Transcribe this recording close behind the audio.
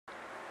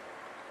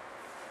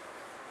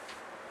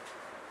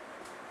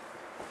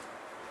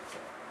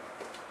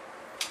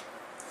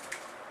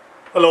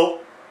Hello,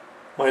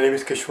 my name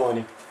is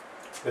Keshwani.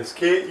 That's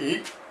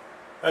Keshwani.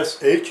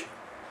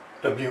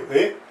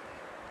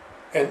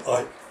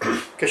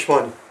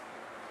 Keshwani.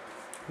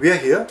 We are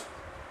here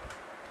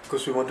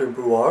because we want to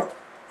improve our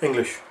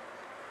English.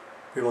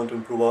 We want to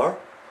improve our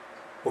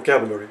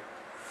vocabulary.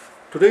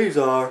 Today is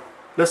our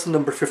lesson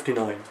number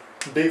 59,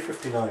 day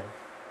 59.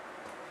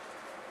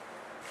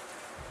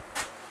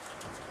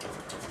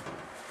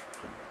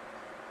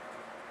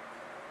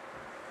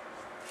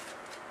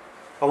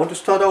 I want to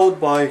start out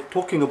by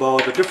talking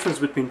about the difference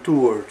between two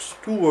words.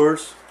 Two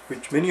words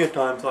which many a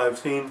times I have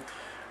seen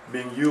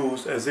being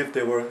used as if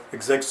they were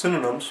exact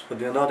synonyms, but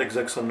they are not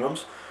exact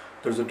synonyms.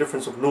 There's a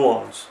difference of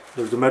nuance.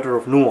 There's a matter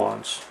of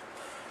nuance.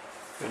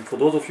 And for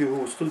those of you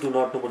who still do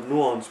not know what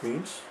nuance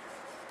means,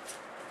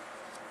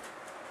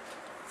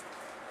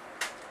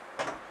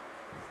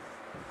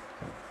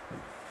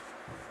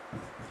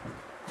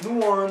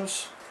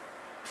 nuance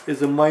is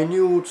the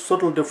minute,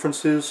 subtle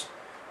differences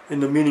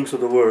in the meanings of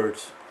the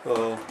words.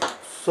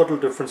 Subtle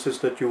differences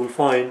that you will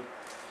find.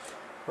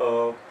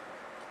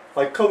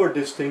 I covered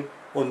this thing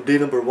on day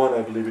number 1,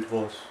 I believe it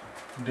was.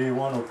 Day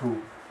 1 or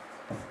 2.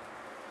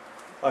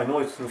 I know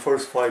it's in the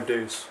first 5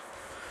 days.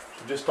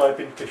 So just type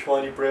in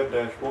Keshwani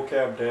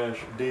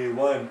Prep-vocab-day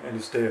 1 and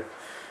it's there.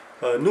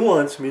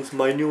 Nuance means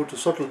minute to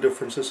subtle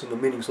differences in the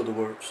meanings of the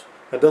words.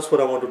 And that's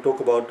what I want to talk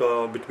about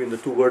between the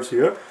two words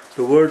here.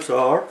 The words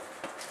are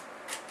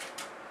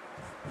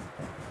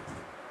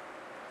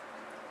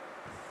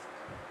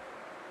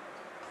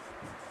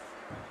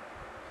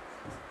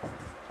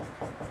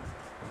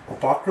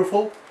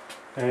apocryphal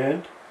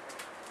and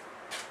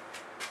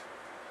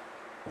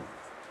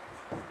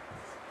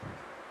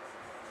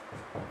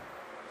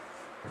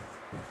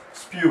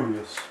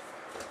spurious.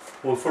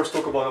 We'll first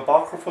talk about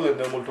apocryphal and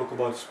then we'll talk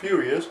about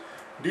spurious.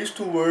 These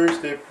two words,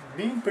 they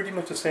mean pretty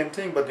much the same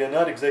thing, but they're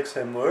not exact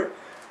same word.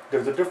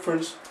 There's a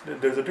difference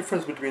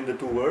between the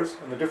two words,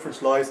 and the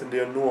difference lies in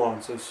their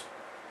nuances.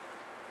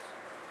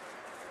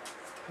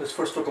 Let's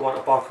first talk about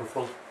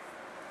apocryphal.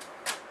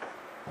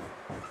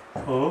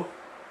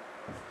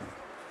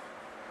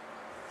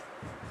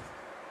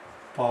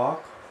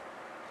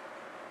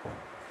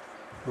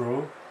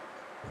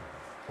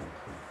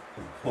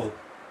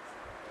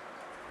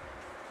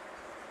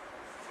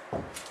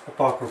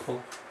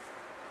 Apocryphal.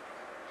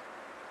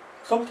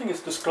 Something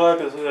is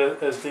described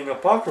as being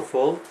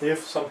apocryphal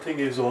if something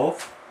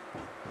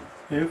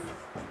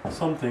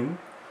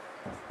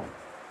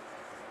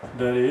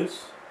that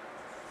is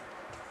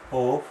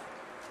of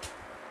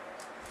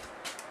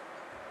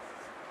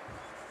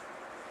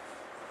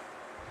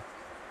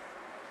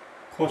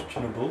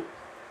questionable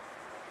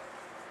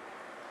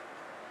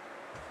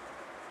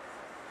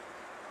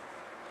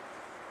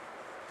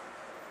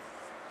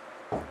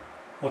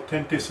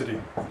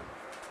authenticity.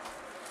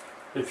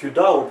 If you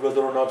doubt whether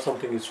or not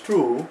something is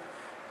true,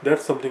 that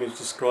something is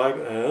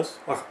described as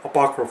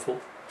apocryphal.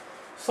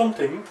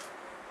 Something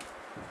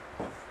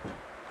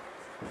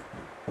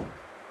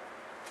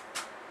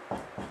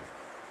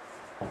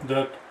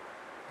that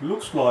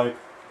looks like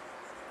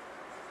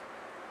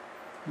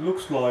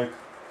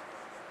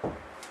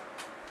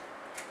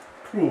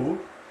true,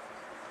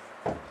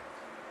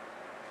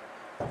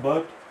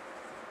 but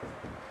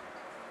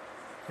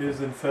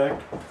is in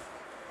fact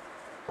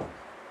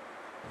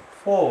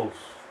false.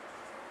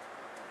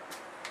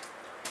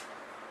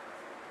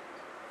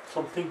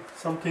 Something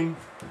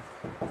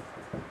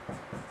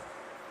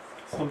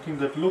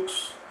that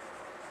looks,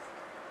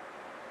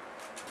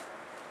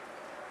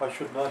 I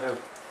should not have,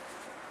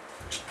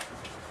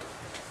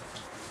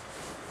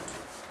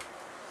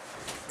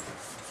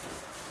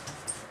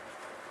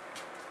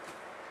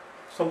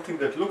 something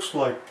that looks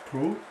like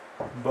true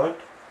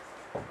but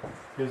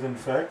is in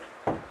fact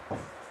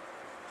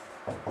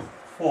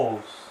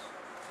false.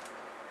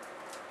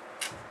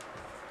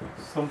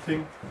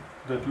 Something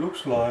that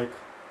looks like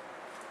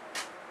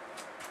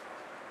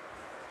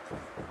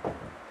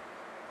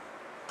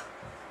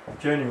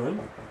genuine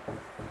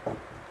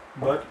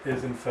but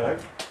is in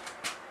fact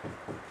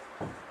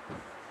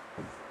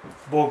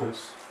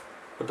bogus.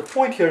 But the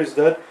point here is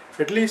that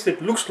at least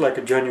it looks like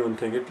a genuine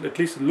thing, at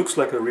least it looks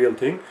like a real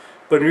thing,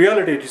 but in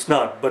reality it is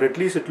not. But at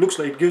least it looks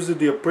like, it gives it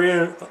the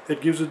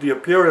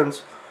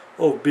appearance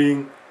of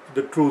being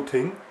the true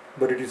thing,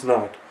 but it is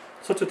not.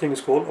 Such a thing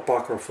is called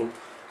apocryphal.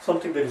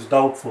 Something that is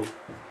doubtful,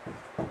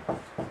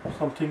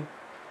 something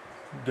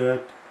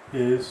that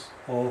is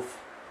of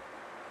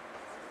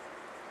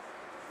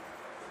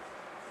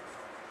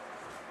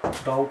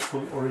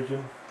doubtful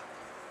origin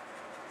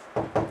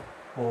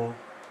or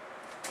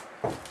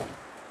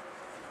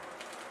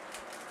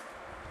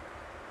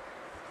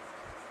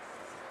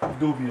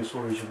dubious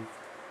origin.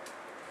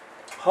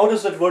 How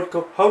does this word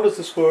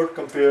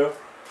compare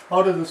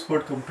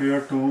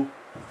to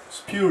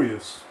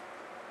spurious?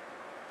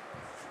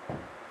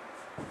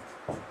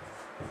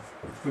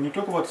 When you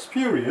talk about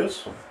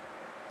spurious,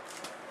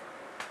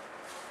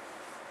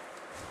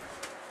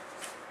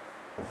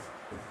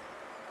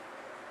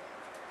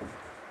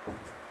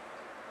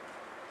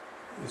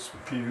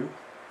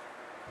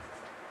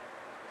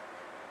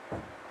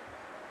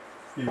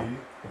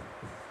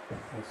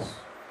 S.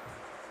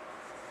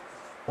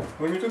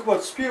 When we talk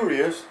about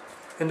spurious,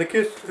 in the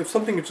case if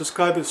something is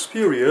described as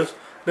spurious,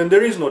 then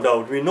there is no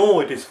doubt. We know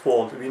it is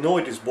false. We know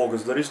it is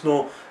bogus. There is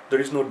no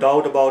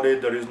doubt about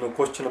it. There is no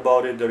question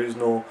about it. There is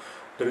no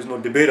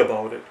debate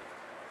about it.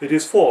 It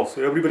is false.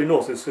 Everybody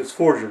knows it's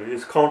forgery.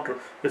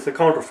 It's a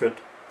counterfeit.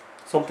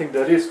 Something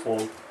that is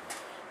false.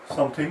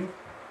 Something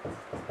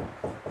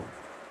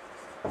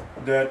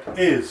that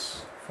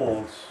is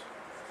false.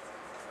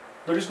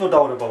 There is no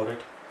doubt about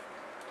it.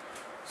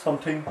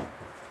 Something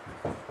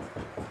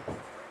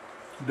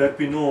that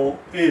we know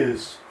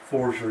is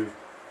forgery.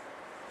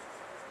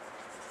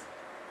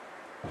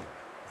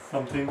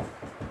 Something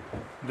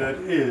that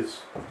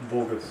is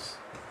bogus.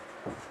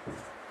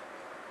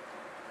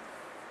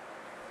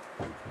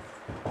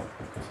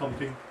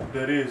 Something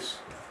that is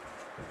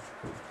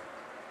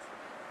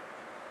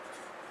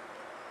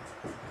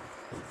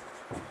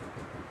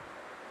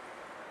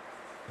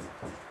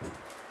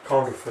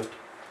counterfeit.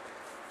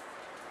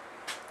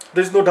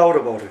 There is no doubt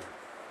about it.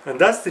 And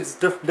that is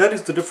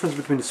the difference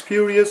between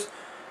spurious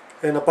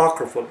and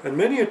apocryphal. And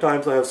many a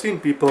times I have seen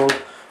people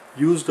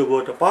use the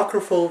word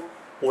apocryphal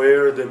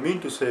where they mean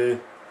to say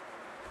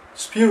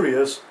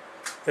spurious,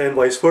 and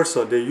vice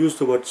versa. They use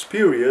the word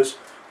spurious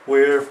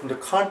where from the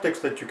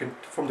context you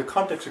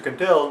can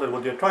tell that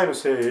what they are trying to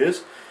say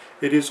is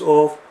it is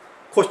of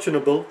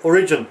questionable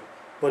origin.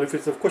 But if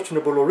it's of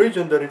questionable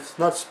origin, then it's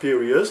not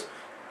spurious.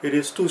 It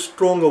is too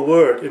strong a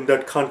word in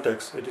that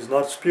context. It is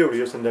not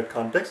spurious in that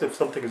context. If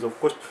something is of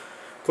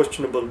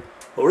questionable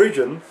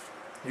origin,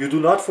 you do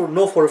not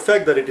know for a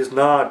fact that it is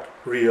not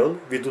real.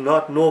 We do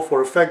not know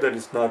for a fact that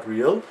it's not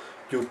real.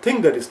 You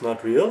think that it's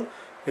not real.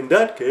 In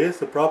that case,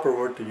 the proper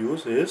word to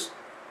use is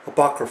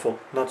apocryphal,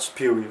 not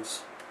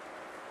spurious.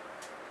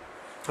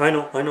 I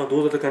know,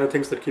 those are the kind of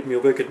things that keep me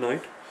awake at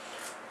night.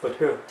 But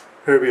here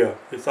we are.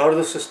 It's out of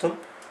the system,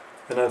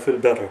 and I feel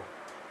better.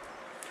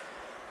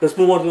 Let's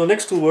move on to the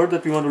next two words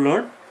that we want to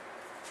learn.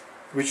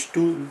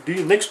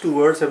 The next two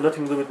words have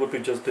nothing to do with what we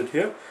just did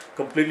here.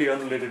 Completely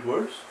unrelated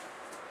words.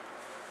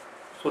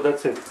 So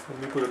that's it. Let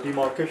me put a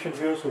demarcation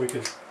here so we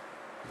can...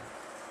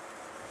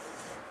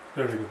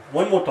 There we go.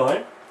 One more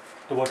time.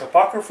 The word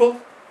apocryphal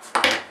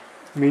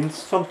means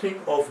something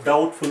of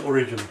doubtful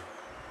origin.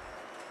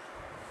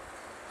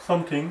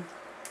 Something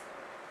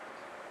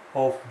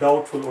of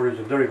doubtful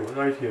origin. There we go,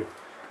 right here.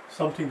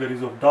 Something that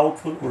is of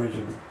doubtful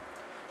origin.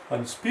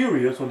 And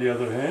spurious, on the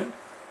other hand,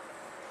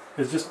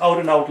 is just out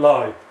and out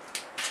lie.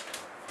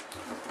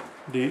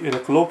 In a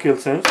colloquial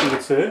sense, we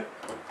would say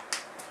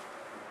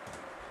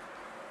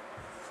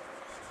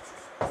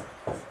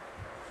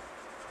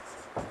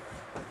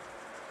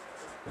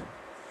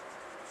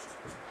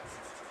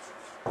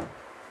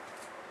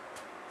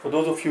for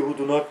those of you who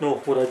do not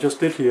know what I just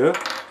did here,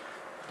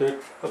 the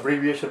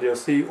abbreviation there,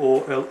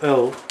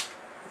 COLL,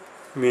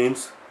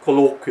 means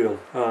colloquial.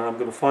 I'm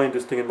going to find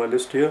this thing in my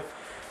list here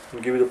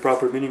and give you the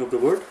proper meaning of the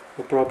word.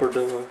 I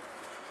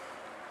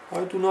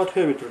do not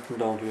have it written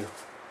down here.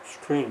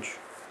 Strange.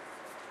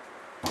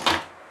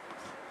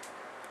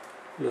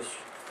 Let's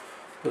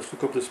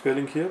look up the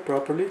spelling here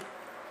properly.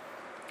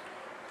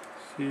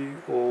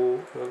 COLL.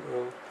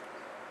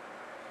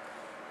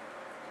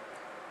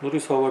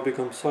 Notice how I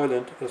become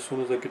silent as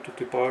soon as I get to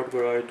the part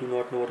where I do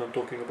not know what I'm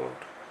talking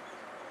about.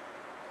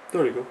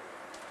 There you go.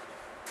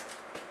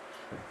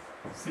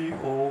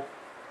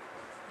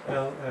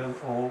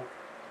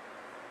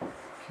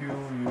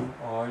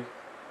 COLLOQUIA.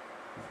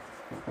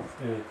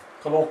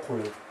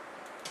 Colloquial.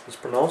 It's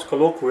pronounced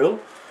colloquial.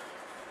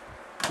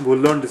 We'll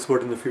learn this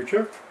word in the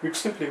future, which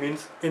simply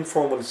means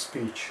informal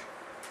speech.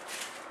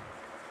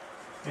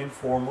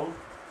 Informal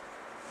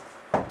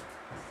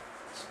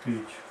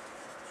speech.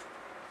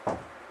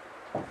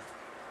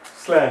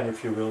 Slang,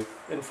 if you will.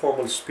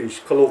 Informal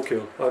speech.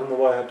 Colloquial. I don't know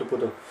why I had to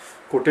put a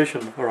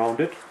quotation around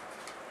it.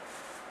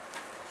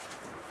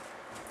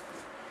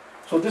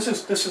 So this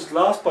is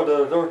last part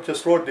that I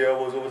just wrote there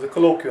was a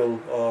colloquial,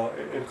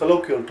 in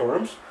colloquial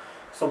terms.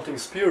 Something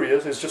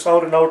spurious is just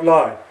out and out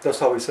lie. That's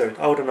how we say it.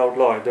 Out and out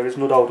lie. There is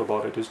no doubt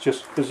about it. It's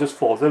just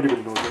false.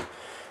 Everybody knows it.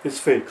 It's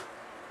fake.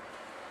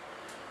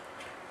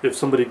 If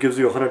somebody gives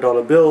you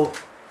 $100 bill,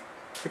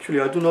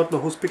 actually I do not know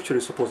whose picture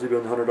is supposed to be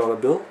on the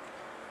 $100 bill,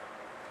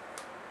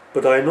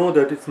 but I know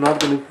that it's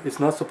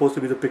not supposed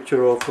to be the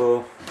picture of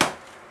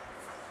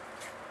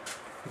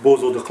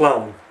Bozo the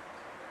clown.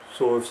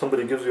 So if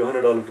somebody gives you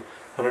 $100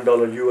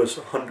 US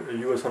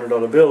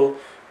 $100 bill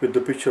with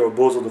the picture of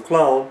Bozo the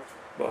clown,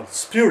 well, it's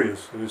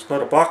spurious. It's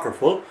not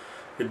apocryphal.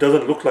 It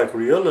doesn't look like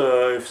real.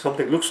 If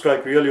something looks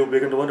like real, you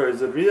begin to wonder: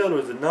 is it real or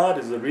is it not?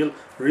 Is it a real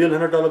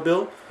 $100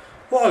 bill?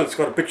 Well, it's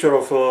got a picture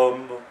of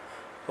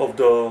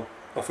the,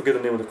 I forget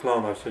the name of the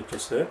clown I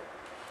just said.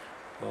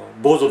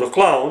 Bozo the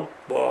clown.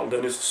 Well,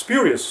 then it's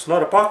spurious. It's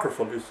not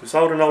apocryphal. It's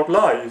out and out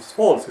lie. It's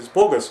false. It's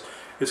bogus.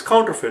 It's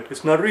counterfeit.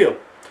 It's not real.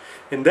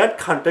 In that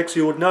context,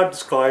 you would not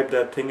describe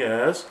that thing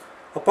as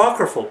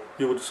apocryphal.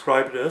 You would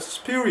describe it as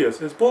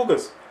spurious. It's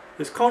bogus.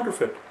 It's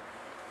counterfeit.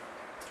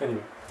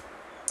 Anyway,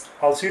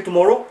 I'll see you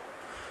tomorrow.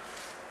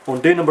 on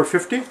day number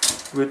 50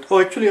 with, oh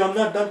actually I'm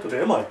not done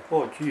today, am I?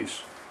 Oh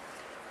jeez.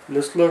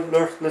 Let's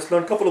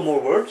learn a couple of more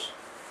words.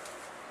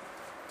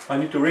 I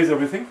need to erase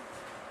everything.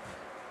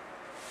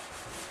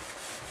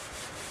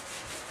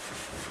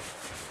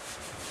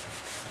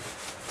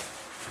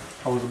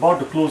 I was about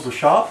to close the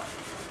shop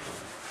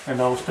and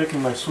I was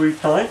taking my sweet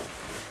time.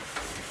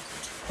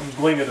 I'm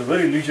going at a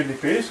very leisurely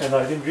pace and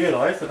I didn't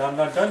realize that I'm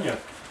not done yet.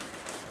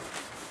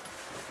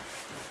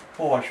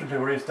 Oh, I shouldn't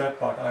have erased that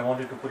part. I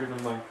wanted to put it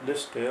on my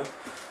list there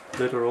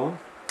later on.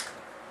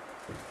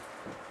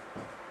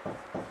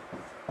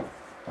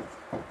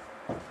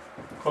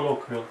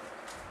 Colloquial.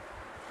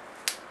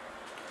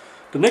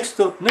 The next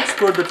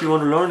word that you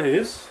want to learn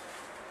is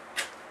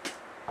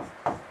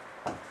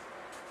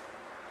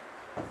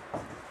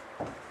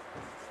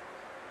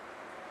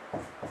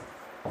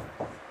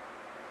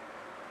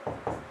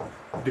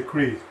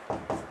decree.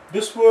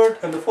 This word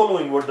and the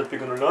following word that we're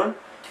going to learn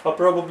are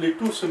probably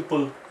too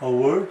simple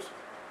words.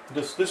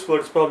 This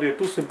word is probably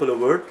too simple a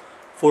word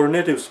for a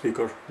native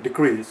speaker.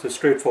 Decree is a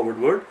straightforward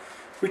word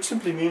which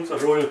simply means a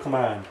royal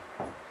command.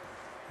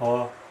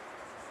 A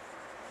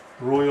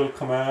royal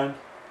command.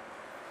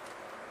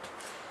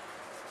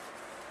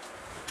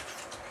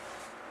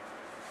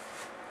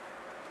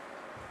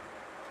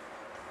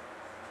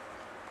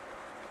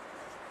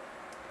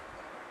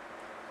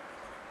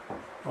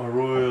 A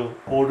royal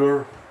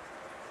order,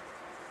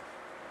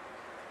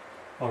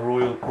 a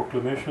royal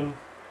proclamation,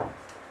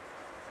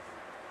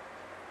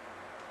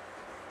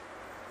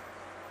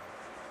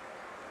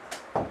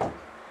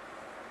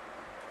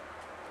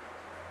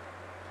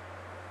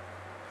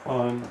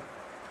 an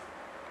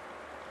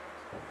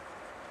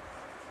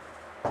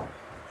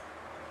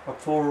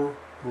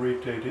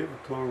authoritative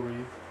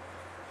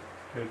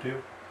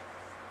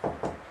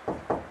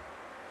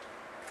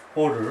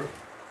order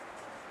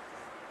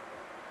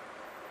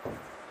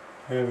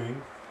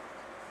having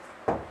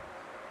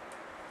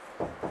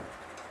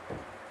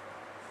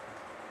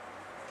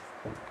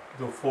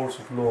the force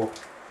of law.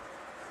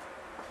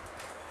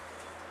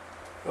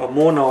 A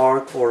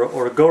monarch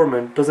or a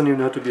government doesn't even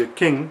have to be a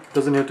king,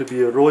 doesn't have to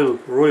be a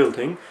royal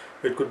thing.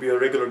 It could be a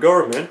regular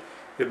government.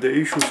 If they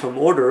issue some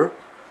order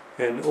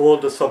and all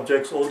the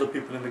subjects, all the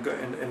people in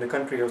the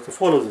country have to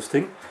follow this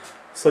thing,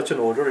 such an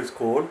order is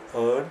called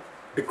a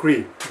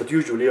decree. But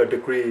usually a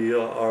decree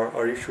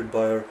are issued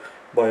by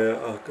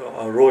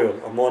a royal,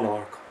 a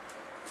monarch.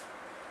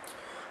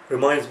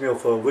 Reminds me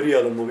of a Woody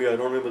Allen movie. I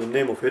don't remember the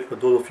name of it, but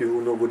those of you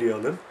who know Woody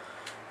Allen,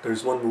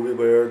 there's one movie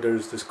where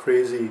there's this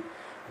crazy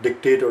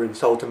dictator in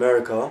South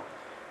America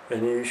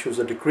and he issues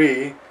a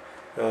decree,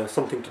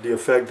 something to the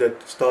effect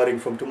that starting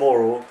from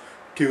tomorrow,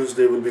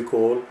 Tuesday will be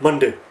called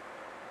Monday.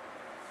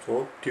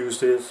 So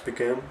Tuesdays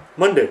became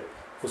Monday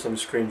for some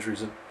strange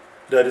reason.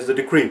 That is the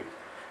decree.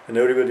 And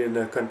everybody in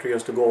the country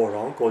has to go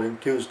around calling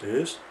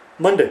Tuesdays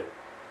Monday.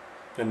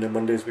 And then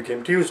Mondays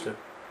became Tuesday.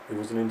 He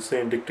was an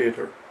insane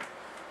dictator.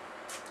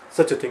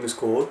 Such a thing is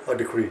called a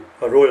decree,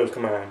 a royal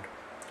command.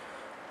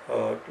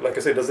 Like I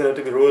said, it doesn't have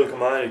to be a royal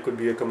command. It could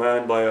be a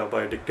command by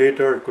a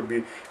dictator. It could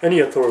be any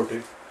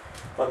authority.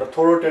 An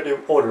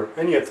authoritative order,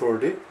 any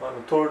authority, an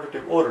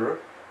authoritative order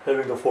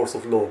having the force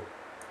of law.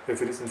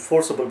 If it is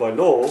enforceable by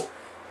law,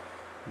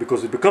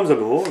 because it becomes a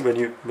law when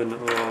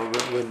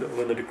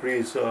the decree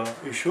is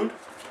issued,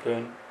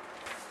 then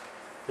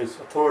it's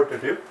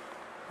authoritative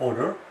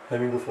order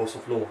having the force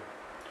of law.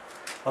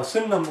 A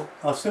synonym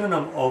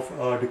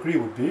of decree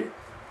would be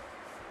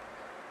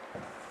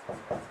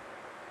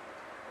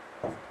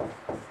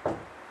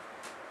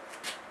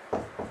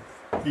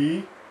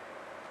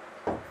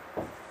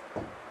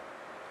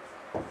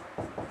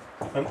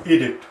an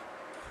edict,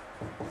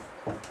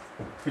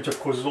 which of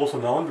course is also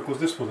noun because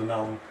this was a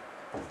noun.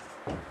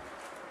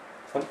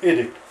 An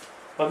edict.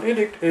 An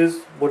edict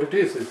is what it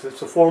is.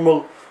 It's a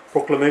formal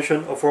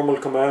proclamation, a formal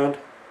command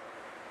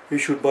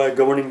issued by a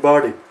governing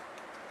body.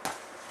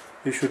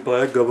 Issued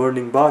by a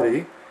governing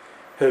body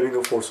having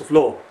a force of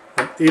law.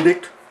 An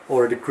edict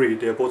or a decree,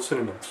 they are both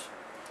synonyms.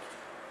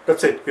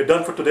 That's it. We're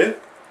done for today.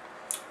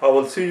 I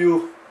will see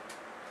you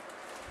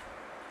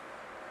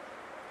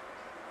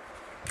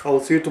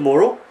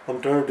tomorrow. I'm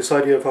trying to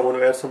decide here if I want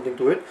to add something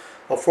to it.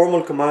 A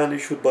formal command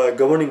issued by a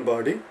governing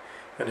body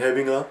and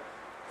having a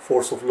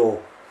force of law.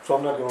 So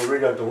I'm not going to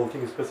read out the whole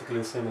thing. It's basically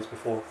the same as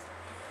before.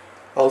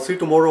 I'll see you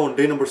tomorrow on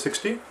day number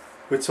 60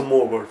 with some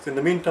more words. In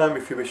the meantime,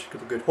 if you wish to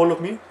get hold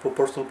of me for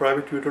personal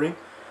private tutoring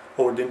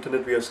over the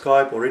internet via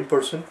Skype or in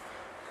person,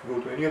 go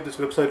to any of these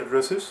website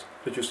addresses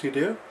that you see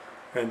there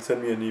and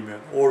send me an email.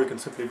 Or you can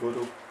simply go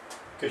to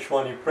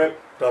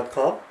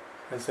keshwaniprep.com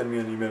and send me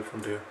an email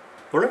from there.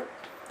 Alright?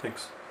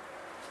 Thanks.